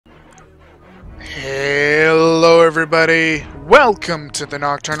everybody, welcome to the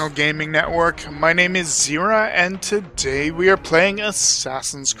Nocturnal Gaming Network. My name is Xeriua, and today we are playing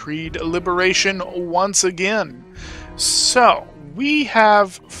Assassin's Creed Liberation once again. So, we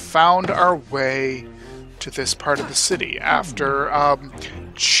have found our way to this part of the city after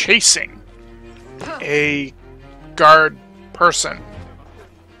chasing a guard person.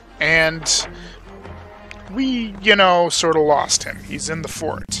 And we, sort of lost him. He's in the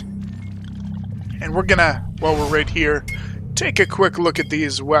fort. And we're gonna, while we're right here, take a quick look at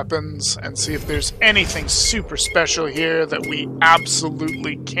these weapons and see if there's anything super special here that we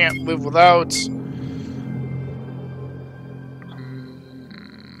absolutely can't live without.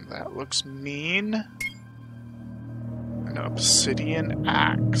 That looks mean. An obsidian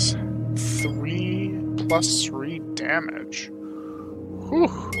axe. 3+3 damage.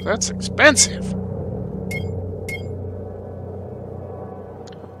 Whew, that's expensive.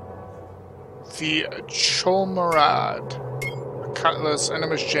 The Cholmarad, a cutlass, and a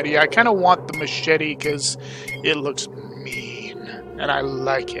machete. I kind of want the machete because it looks mean, and I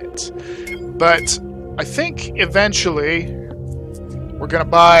like it. But I think eventually we're gonna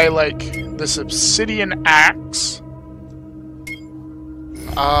buy like this obsidian axe.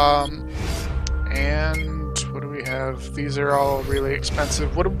 And what do we have? These are all really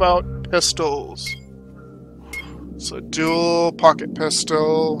expensive. What about pistols? So dual pocket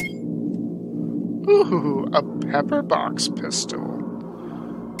pistol. Ooh, a pepper box pistol.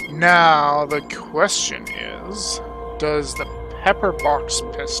 Now, the question is, does the pepper box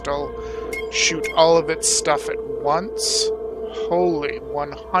pistol shoot all of its stuff at once? Holy,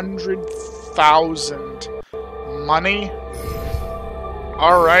 100,000 money?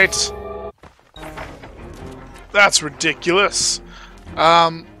 Alright. That's ridiculous.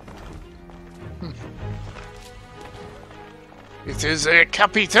 It is a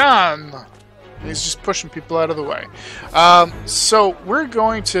Capitan! He's just pushing people out of the way. So we're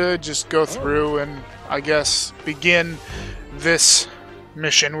going to just go through and, I guess, begin this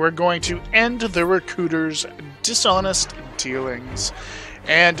mission. We're going to end the recruiter's dishonest dealings.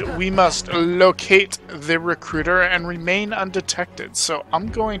 And we must locate the recruiter and remain undetected. So I'm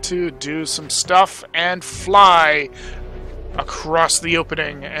going to do some stuff and fly across the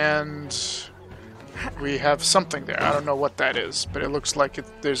opening, and we have something there. I don't know what that is, but it looks like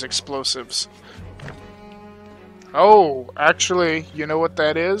there's explosives. Oh, actually, you know what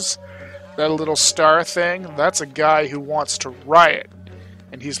that is? That little star thing? That's a guy who wants to riot.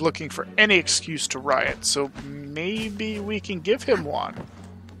 And he's looking for any excuse to riot. So maybe we can give him one.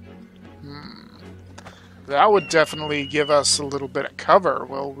 That would definitely give us a little bit of cover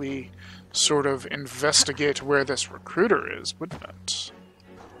while we sort of investigate where this recruiter is, wouldn't it?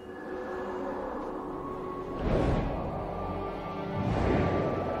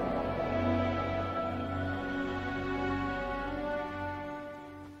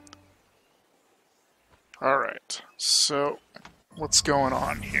 Alright, so what's going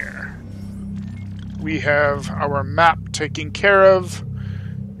on here? We have our map taken care of.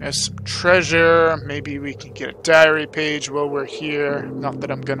 There's some treasure. Maybe we can get a diary page while we're here. Not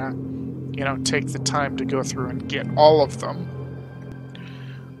that I'm gonna, take the time to go through and get all of them.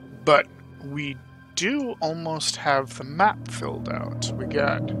 But we do almost have the map filled out. We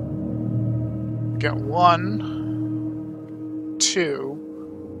got 1,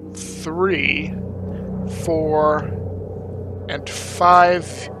 2, 3, 4, and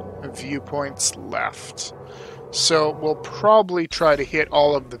 5 viewpoints left. So we'll probably try to hit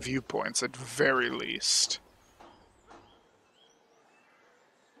all of the viewpoints at very least.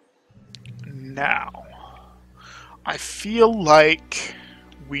 Now, I feel like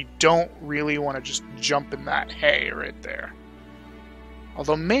we don't really want to just jump in that hay right there.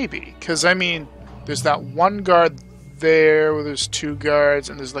 Although maybe, because there's that one guard there where there's 2 guards,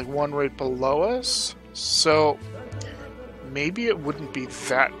 and there's like one right below us. So maybe it wouldn't be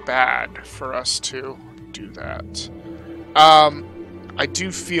that bad for us to do that. I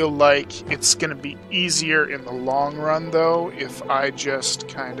do feel like it's gonna be easier in the long run though if I just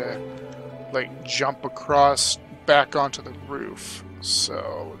kinda like jump across back onto the roof.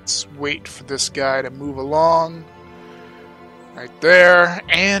 So let's wait for this guy to move along right there,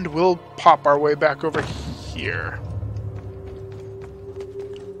 and we'll pop our way back over here.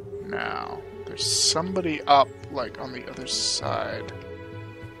 Now there's somebody up, like, on the other side.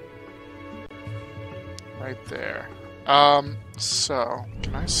 Right there. So,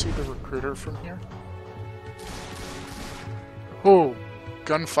 can I see the recruiter from here? Oh,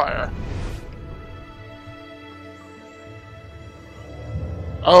 gunfire.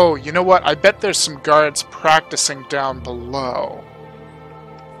 Oh, you know what? I bet there's some guards practicing down below.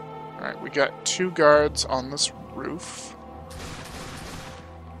 Alright, we got 2 guards on this roof.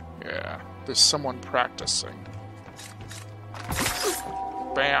 Yeah, there's someone practicing.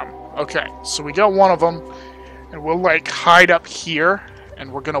 Bam. Okay, so we got one of them, and we'll, like, hide up here,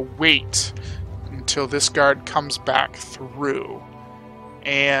 and we're gonna wait until this guard comes back through.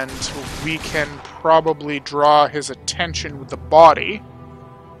 And we can probably draw his attention with the body.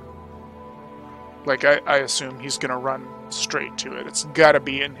 Like, I assume he's gonna run straight to it. It's gotta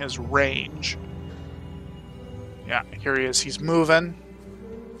be in his range. Yeah, here he is. He's moving.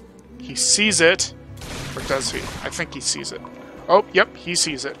 He sees it. Or does he? I think he sees it. Oh, yep, he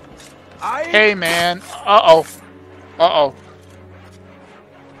sees it. Hey, man. Uh-oh. Uh-oh.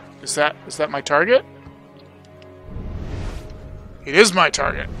 Is that my target? It is my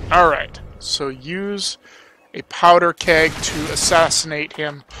target. Alright. So use a powder keg to assassinate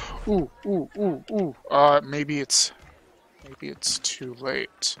him. Ooh, ooh, ooh, ooh. Maybe it's too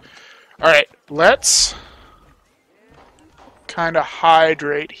late. Alright, let's kind of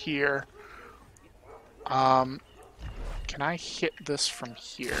hydrate here. Can I hit this from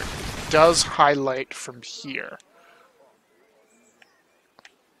here? It does highlight from here.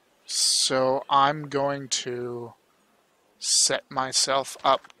 So I'm going to set myself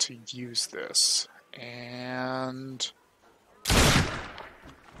up to use this. And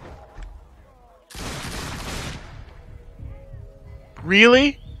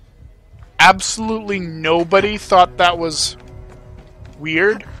really? Absolutely nobody thought that was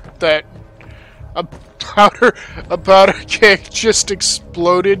weird? That a powder keg just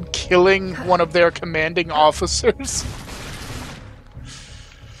exploded, killing one of their commanding officers?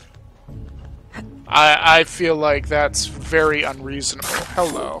 I feel like that's very unreasonable.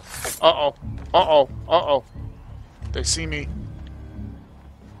 Hello. Uh-oh. Uh-oh. Uh-oh. They see me.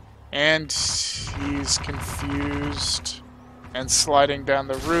 And he's confused and sliding down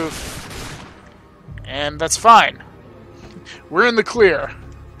the roof. And that's fine. We're in the clear.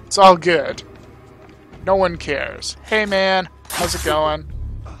 It's all good. No one cares. Hey, man. How's it going?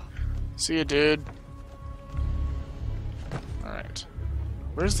 See you, dude. Alright.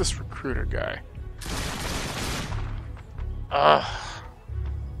 Where's this recruiter guy?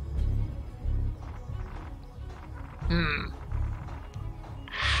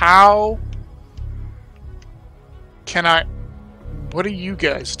 How can I... What are you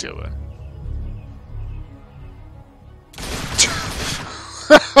guys doing?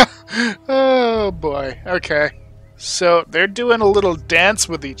 Oh boy. Okay. So they're doing a little dance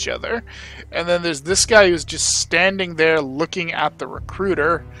with each other, and then there's this guy who's just standing there looking at the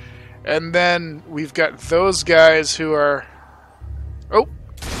recruiter, and then we've got those guys who are... Oh!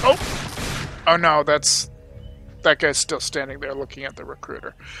 Oh! Oh no, that guy's still standing there looking at the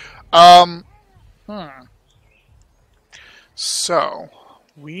recruiter. So,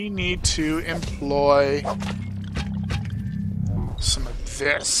 we need to employ some of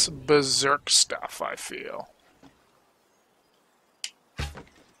this berserk stuff, I feel.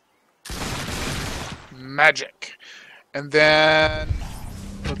 Magic. And then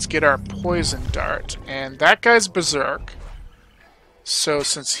let's get our poison dart. And that guy's berserk. So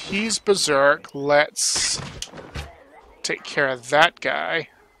since he's berserk, let's take care of that guy.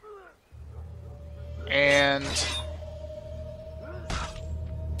 And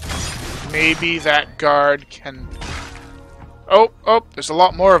maybe that guard can... Oh, there's a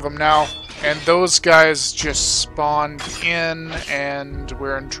lot more of them now. And those guys just spawned in, and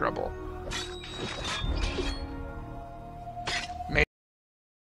we're in trouble.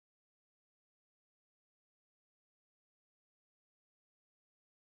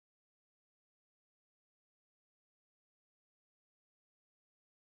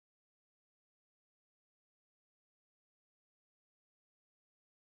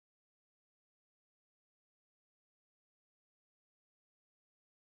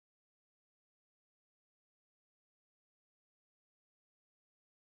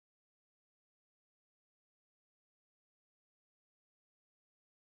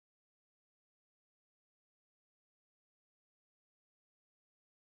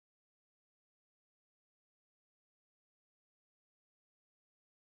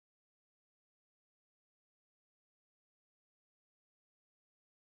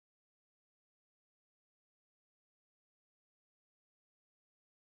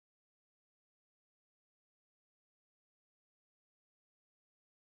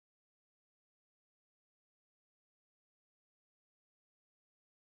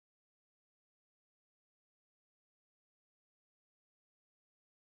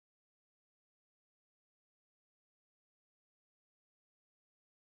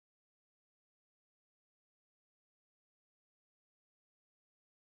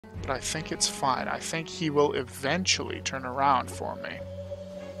 But I think it's fine. I think he will eventually turn around for me.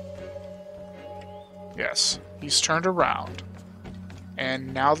 Yes, he's turned around.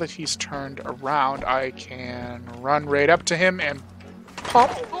 And now that he's turned around, I can run right up to him and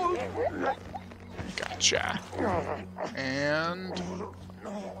pop. Gotcha. And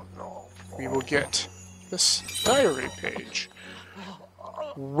we will get this diary page.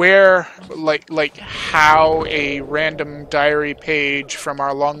 Where, like how a random diary page from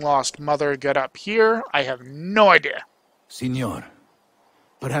our long-lost mother got up here, I have no idea. Signor,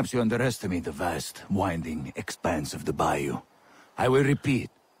 perhaps you underestimate the vast, winding expanse of the Bayou. I will repeat.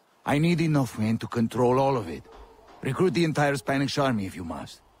 I need enough men to control all of it. Recruit the entire Spanish army if you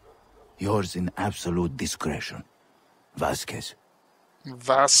must. Yours in absolute discretion. Vazquez.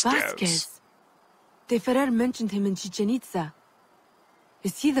 Vazquez. De Ferrer mentioned him in Chichen Itza.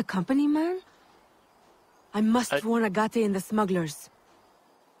 Is he the company man? I must warn Agate and the smugglers.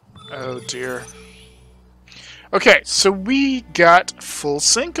 Oh dear. Okay, so we got full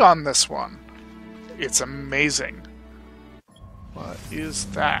sync on this one. It's amazing. What is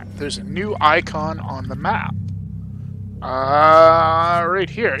that? There's a new icon on the map. Right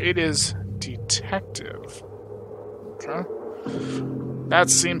here. It is detective. Okay.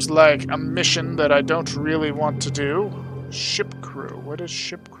 That seems like a mission that I don't really want to do. Ship crew. What does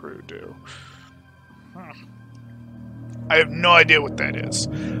ship crew do? I have no idea what that is.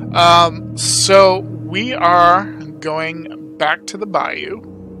 So we are going back to the Bayou.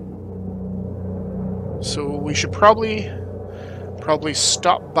 So we should probably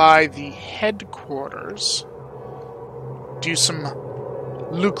stop by the headquarters, do some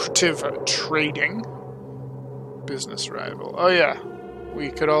lucrative trading. Business rival. Oh yeah, we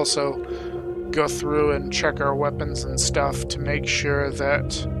could also go through and check our weapons and stuff to make sure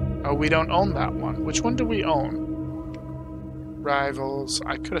that we don't own that one. Which one do we own? Rivals.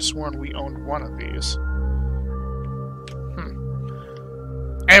 I could have sworn we owned one of these.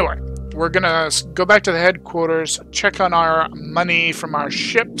 Anyway, we're gonna go back to the headquarters, check on our money from our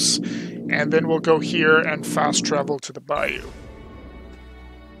ships, and then we'll go here and fast travel to the Bayou.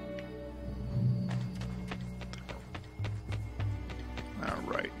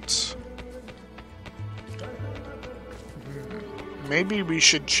 Alright. Maybe we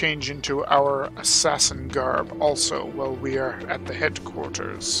should change into our assassin garb also while we are at the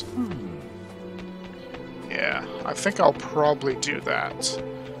headquarters. Yeah, I think I'll probably do that.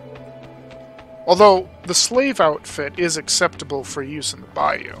 Although, the slave outfit is acceptable for use in the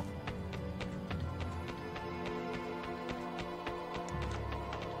Bayou.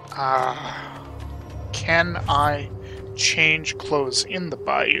 Can I change clothes in the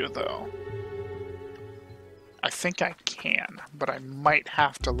Bayou, though? I think I can, but I might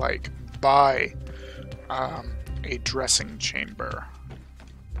have to, like, buy a dressing chamber.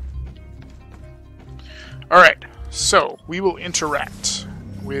 Alright, so we will interact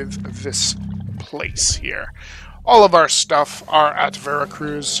with this place here. All of our stuff are at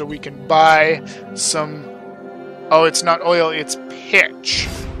Veracruz, so we can buy some... Oh, it's not oil, it's pitch.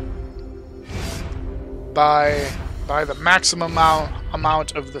 Buy the maximum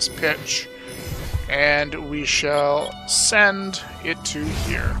amount of this pitch, and we shall send it to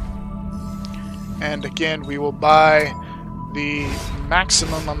here. And again, we will buy the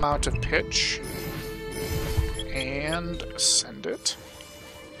maximum amount of pitch and send it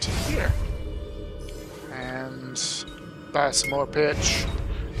to here. And buy some more pitch,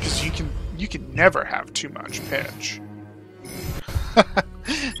 because you can never have too much pitch.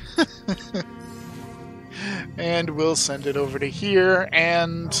 And we'll send it over to here,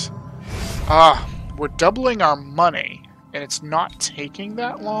 and we're doubling our money, and it's not taking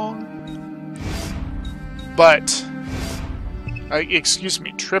that long. But excuse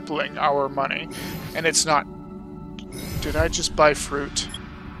me, tripling our money, and it's not. Did I just buy fruit?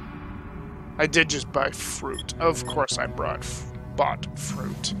 I did just buy fruit. Of course I bought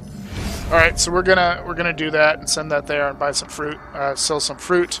fruit. Alright, so we're gonna do that and send that there and buy some fruit, sell some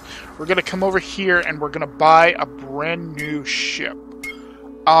fruit. We're gonna come over here and we're gonna buy a brand new ship.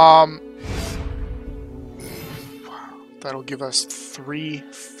 That'll give us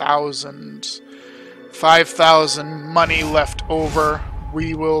 3,000, 5,000 money left over.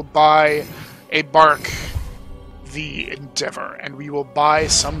 We will buy a bark, the Endeavor, and we will buy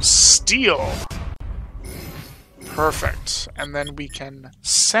some steel. Perfect. And then we can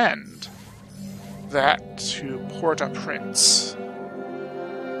send that to Port-au-Prince.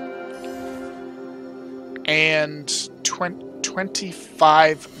 And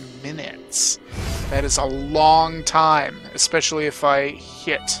 25 minutes. That is a long time, especially if I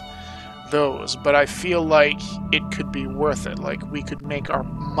hit those, but I feel like it could be worth it. Like, we could make our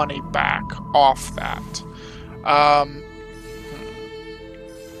money back off that.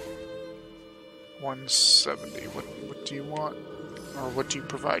 170. What do you want? Or what do you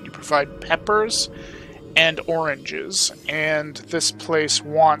provide? You provide peppers and oranges, and this place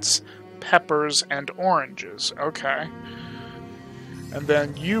wants peppers and oranges. Okay. And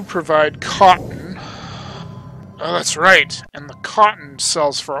then you provide cotton. Oh, that's right. And the cotton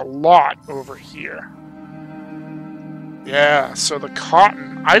sells for a lot over here. Yeah, so the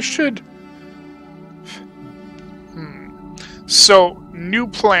cotton... I should... So, new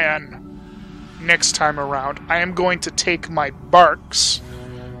plan next time around. I am going to take my barks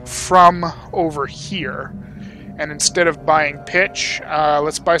from over here, and instead of buying pitch,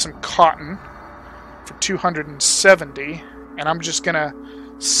 let's buy some cotton for 270, and I'm just gonna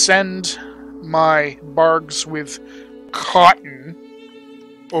send my bargs with cotton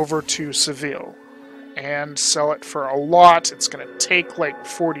over to Seville and sell it for a lot. It's gonna take like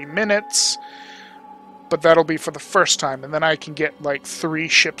 40 minutes, but that'll be for the first time, and then I can get like 3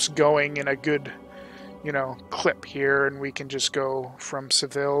 ships going in a good, you know, clip here, and we can just go from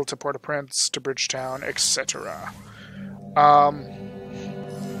Seville to Port-au-Prince to Bridgetown, etc.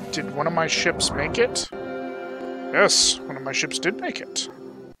 Did one of my ships make it? Yes, one of my ships did make it.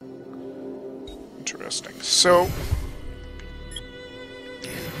 Interesting. So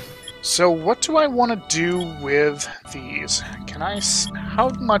what do I want to do with these? How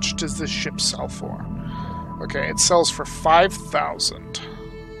much does this ship sell for? Okay, it sells for 5,000.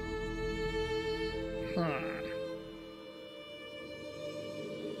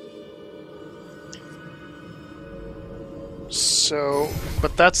 So,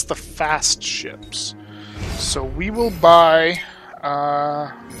 but that's the fast ships. So we will buy,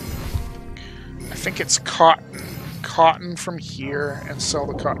 I think it's cotton from here, and sell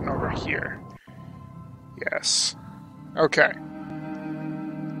the cotton over here. Yes. Okay.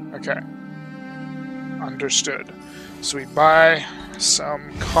 Okay. Understood. So we buy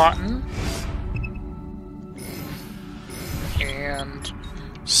some cotton and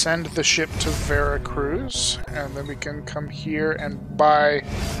send the ship to Veracruz, and then we can come here and buy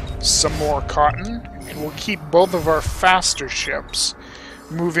some more cotton, and we'll keep both of our faster ships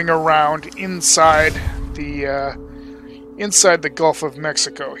moving around inside the Gulf of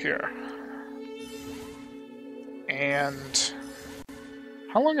Mexico here. And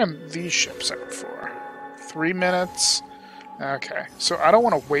how long are these ships out for? 3 minutes? Okay, so I don't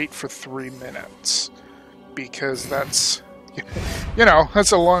want to wait for 3 minutes, because that's, you know,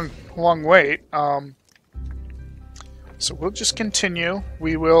 that's a long wait. So we'll just continue.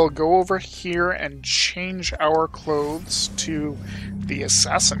 We will go over here and change our clothes to the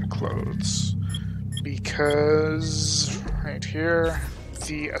assassin clothes, because right here,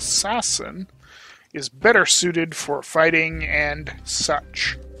 the assassin is better suited for fighting and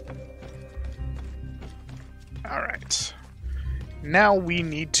such. Alright. Now we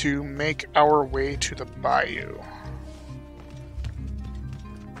need to make our way to the Bayou.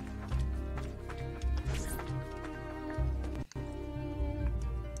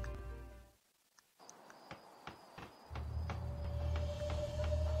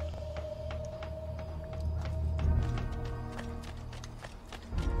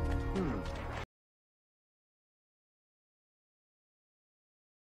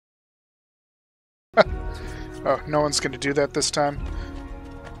 Oh, no one's going to do that this time?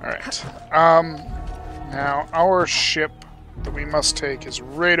 Alright. Now, our ship that we must take is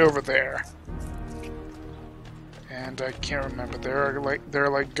right over there. And I can't remember. There are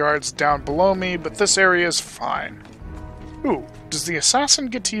like guards down below me, but this area is fine. Ooh, does the assassin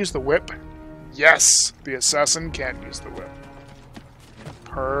get to use the whip? Yes, the assassin can use the whip.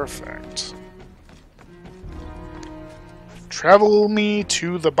 Perfect. Travel me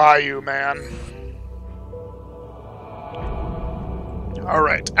to the Bayou, man.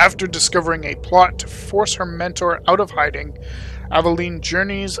 Alright, after discovering a plot to force her mentor out of hiding, Aveline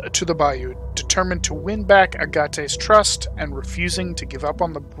journeys to the Bayou, determined to win back Agate's trust and refusing to give up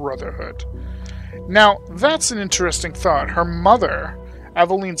on the Brotherhood. Now, that's an interesting thought. Her mother,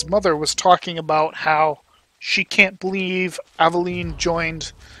 Aveline's mother, was talking about how she can't believe Aveline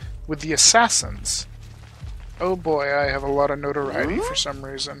joined with the Assassins. Oh boy, I have a lot of notoriety for some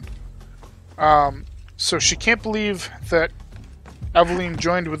reason. So she can't believe that Aveline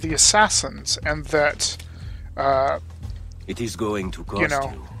joined with the Assassins, and that, it is going to cost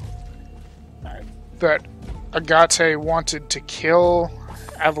you. That Agate wanted to kill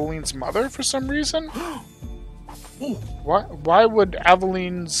Aveline's mother for some reason? Why would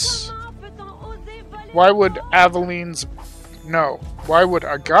Aveline's No. Why would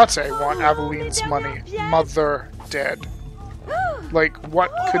Agate want Aveline's money? Mother dead. Like,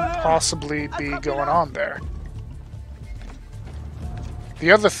 what could possibly be going on there?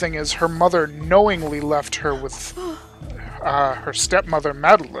 The other thing is, her mother knowingly left her with her stepmother,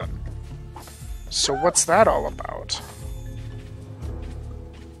 Madeline. So what's that all about?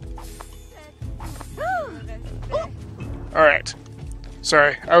 Alright.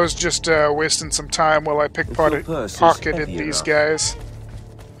 Sorry, I was just wasting some time while I pocketed these guys.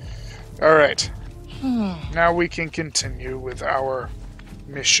 Alright. Now we can continue with our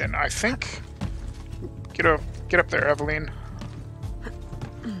mission, I think. Get up there, Eveline.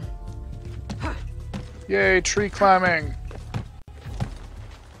 Yay, tree climbing!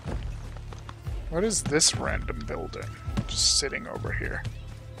 What is this random building? Just sitting over here.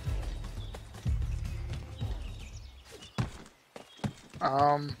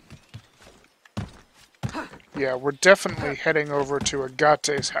 Yeah, we're definitely heading over to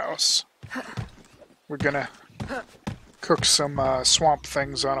Agate's house. We're gonna cook some swamp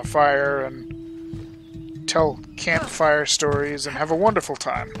things on a fire and tell campfire stories and have a wonderful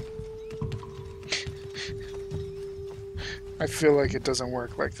time. I feel like it doesn't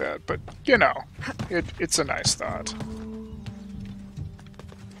work like that, but, you know, it's a nice thought.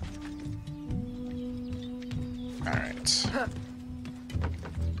 Alright.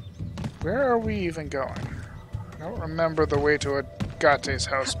 Where are we even going? I don't remember the way to Agate's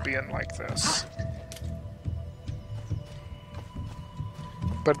house being like this.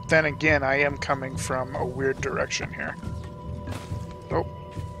 But then again, I am coming from a weird direction here. Oh.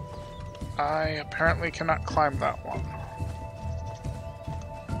 I apparently cannot climb that one.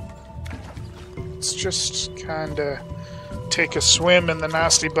 Let's just kinda take a swim in the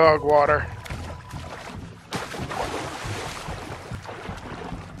nasty bog water.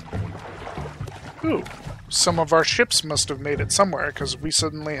 Ooh, some of our ships must have made it somewhere, because we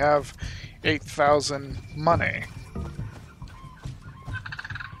suddenly have 8,000 money.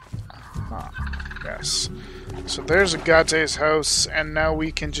 Yes. So there's Agate's house, and now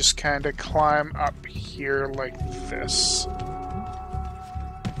we can just kind of climb up here like this.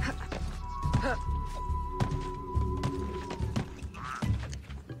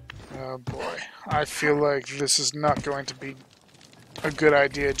 Oh boy. I feel like this is not going to be a good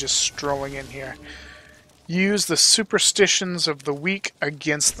idea just strolling in here. Use the superstitions of the weak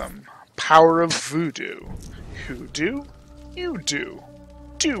against them. Power of Voodoo. Who do? You do.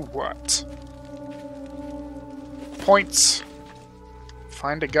 Do what? Points.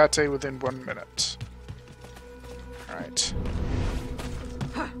 Find Agate within 1 minute. Alright.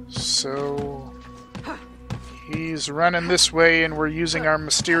 So he's running this way and we're using our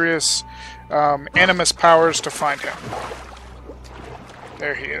mysterious animus powers to find him.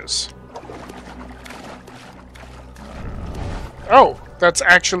 There he is. Oh, that's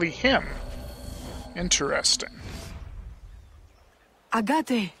actually him. Interesting.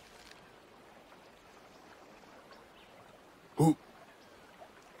 Agate.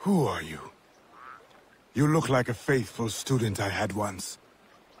 Who are you? You look like a faithful student I had once.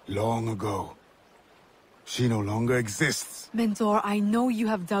 Long ago. She no longer exists. Mentor, I know you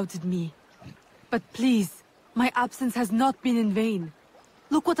have doubted me. But please, my absence has not been in vain.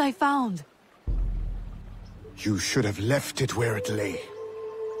 Look what I found. You should have left it where it lay.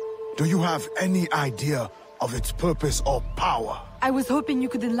 Do you have any idea of its purpose or power? I was hoping you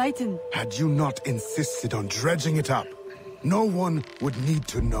could enlighten. Had you not insisted on dredging it up, no one would need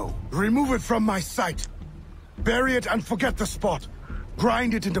to know. Remove it from my sight. Bury it and forget the spot.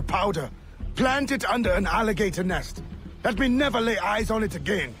 Grind it into powder. Plant it under an alligator nest. Let me never lay eyes on it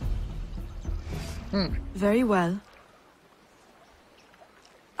again. Very well.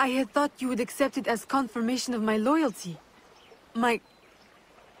 I had thought you would accept it as confirmation of my loyalty.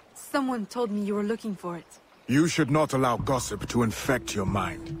 Someone told me you were looking for it. You should not allow gossip to infect your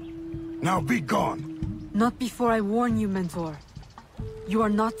mind. Now be gone. Not before I warn you, Mentor. You are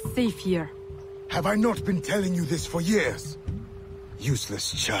not safe here. Have I not been telling you this for years?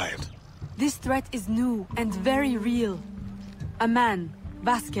 Useless child. This threat is new and very real. A man,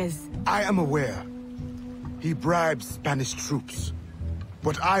 Vazquez. I am aware. He bribes Spanish troops.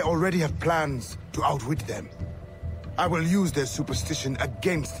 But I already have plans to outwit them. I will use their superstition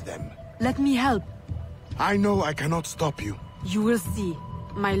against them. Let me help. I know I cannot stop you. You will see.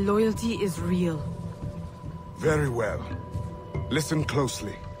 My loyalty is real. Very well. Listen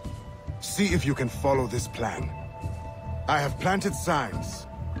closely. See if you can follow this plan. I have planted signs,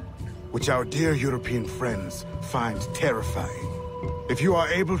 which our dear European friends find terrifying. If you are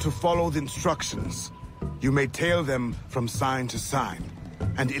able to follow the instructions, you may tail them from sign to sign,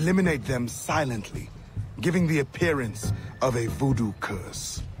 and eliminate them silently, giving the appearance of a voodoo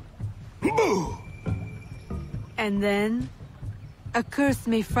curse. And then? A curse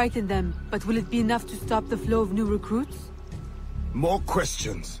may frighten them, but will it be enough to stop the flow of new recruits? More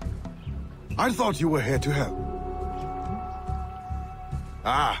questions. I thought you were here to help.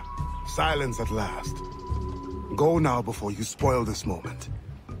 Ah, silence at last. Go now before you spoil this moment.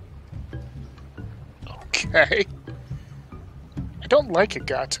 Okay. I don't like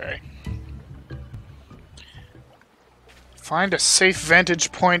Agate. Find a safe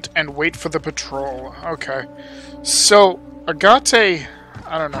vantage point and wait for the patrol. Okay. So, Agate,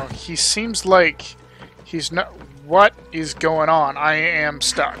 I don't know, he seems like he's not... What is going on? I am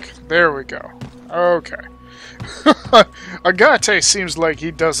stuck. There we go. Okay. Agate seems like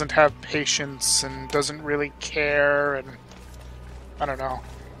he doesn't have patience and doesn't really care, and I don't know.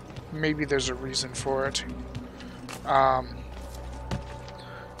 Maybe there's a reason for it.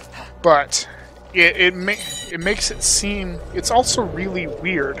 But it makes it seem... It's also really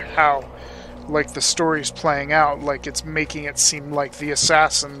weird how, like, the story's playing out. Like, it's making it seem like the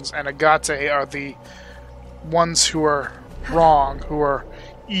assassins and Agate are the ones who are wrong, who are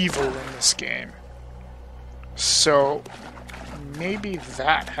evil in this game. So, maybe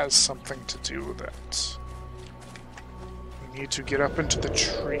that has something to do with it. We need to get up into the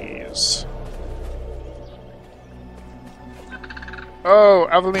trees. Oh,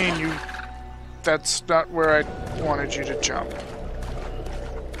 Aveline, you... That's not where I wanted you to jump.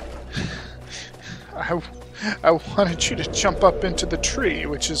 I wanted you to jump up into the tree,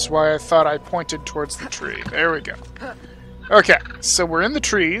 which is why I thought I pointed towards the tree. There we go. Okay, so we're in the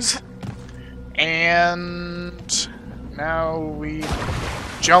trees, and now we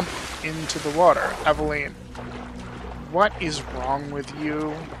jump into the water. Aveline, what is wrong with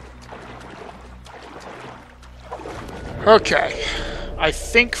you? Okay, I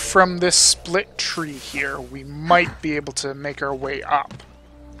think from this split tree here, we might be able to make our way up.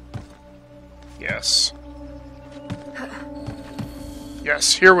 Yes.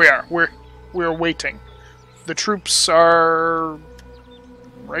 Yes, here we are. We're waiting. The troops are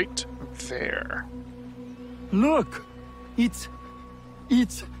right there. Look! It's...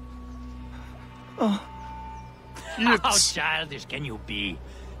 How childish can you be?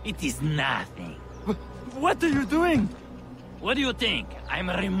 It is nothing. What are you doing? What do you think? I'm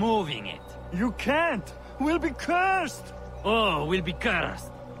removing it. You can't! We'll be cursed! Oh, we'll be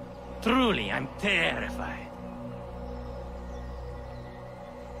cursed. Truly, I'm terrified.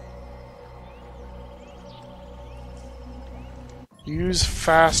 Use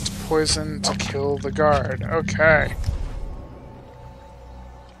fast poison to kill the guard. Okay.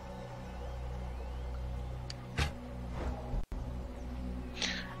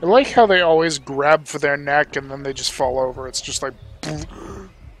 I like how they always grab for their neck and then they just fall over. It's just like...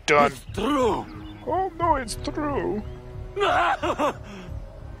 done. It's true! Oh no, it's true.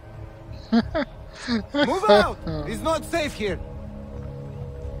 Move out! It's not safe here!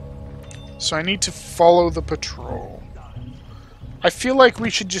 So I need to follow the patrol. I feel like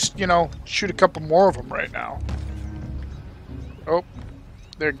we should just, you know, shoot a couple more of them right now. Oh,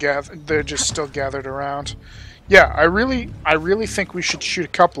 they're just still gathered around. Yeah, I really think we should shoot a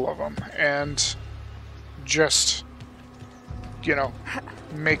couple of them and just, you know,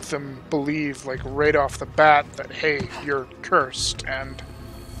 make them believe, like, right off the bat that, hey, you're cursed and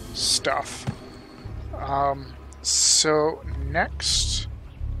stuff. So next,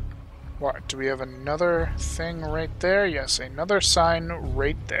 what, do we have another thing right there? Yes, another sign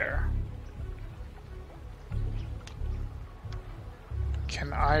right there.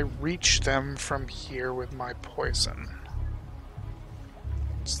 Can I reach them from here with my poison?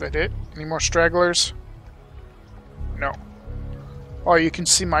 Is that it? Any more stragglers? No. Oh, you can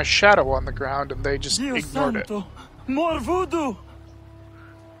see my shadow on the ground and they just ignored it. More voodoo!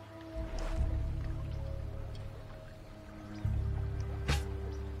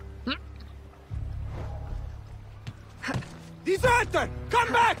 Deserter!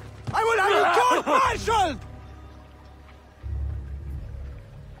 Come back! I will have you court-martialed!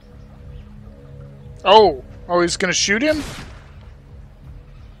 Oh, he's gonna shoot him?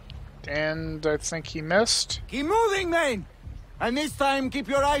 And I think he missed. Keep moving, man! And this time, keep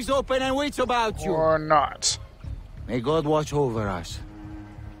your eyes open and wits about you. Or not. May God watch over us.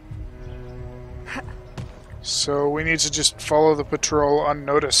 So we need to just follow the patrol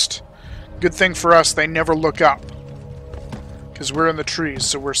unnoticed. Good thing for us, they never look up. Because we're in the trees,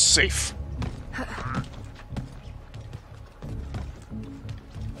 so we're safe.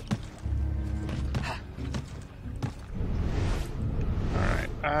 Alright,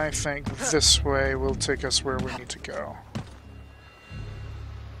 I think this way will take us where we need to go.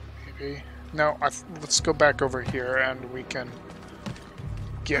 Maybe. No, let's go back over here and we can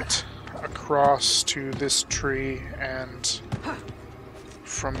get across to this tree and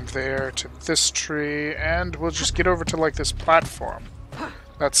from there to this tree, and we'll just get over to like this platform.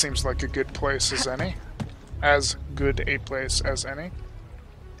 That seems like a good place as any. As good a place as any.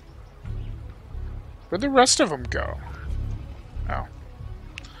 Where'd the rest of them go? Oh.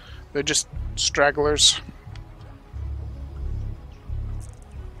 They're just stragglers.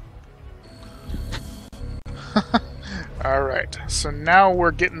 Alright, so now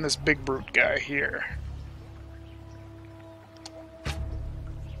we're getting this big brute guy here.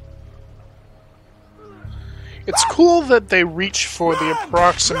 It's cool that they reach for the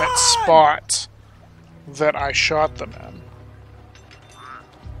approximate spot that I shot them in.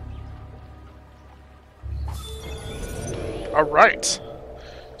 Alright.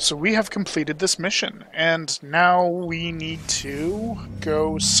 So we have completed this mission, and now we need to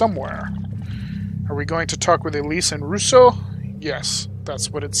go somewhere. Are we going to talk with Elise and Russo? Yes, that's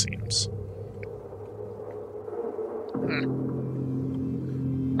what it seems.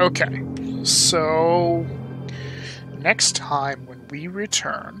 Okay, so next time when we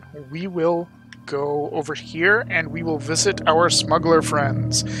return, we will go over here and we will visit our smuggler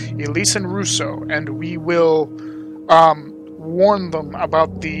friends, Elise and Russo, and we will warn them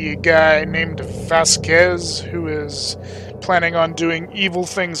about the guy named Vazquez who is planning on doing evil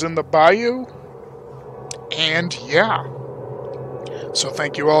things in the Bayou. And yeah. So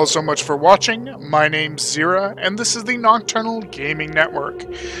thank you all so much for watching. My name's Xeriua, and this is the Nocturnal Gaming Network,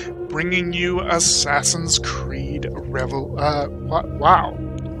 bringing you Assassin's Creed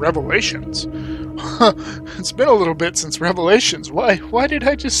Revelations. It's been a little bit since Revelations. Why did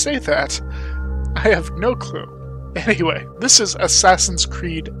I just say that? I have no clue. Anyway, this is Assassin's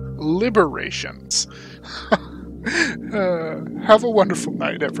Creed Liberations. Have a wonderful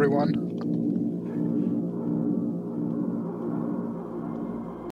night, everyone.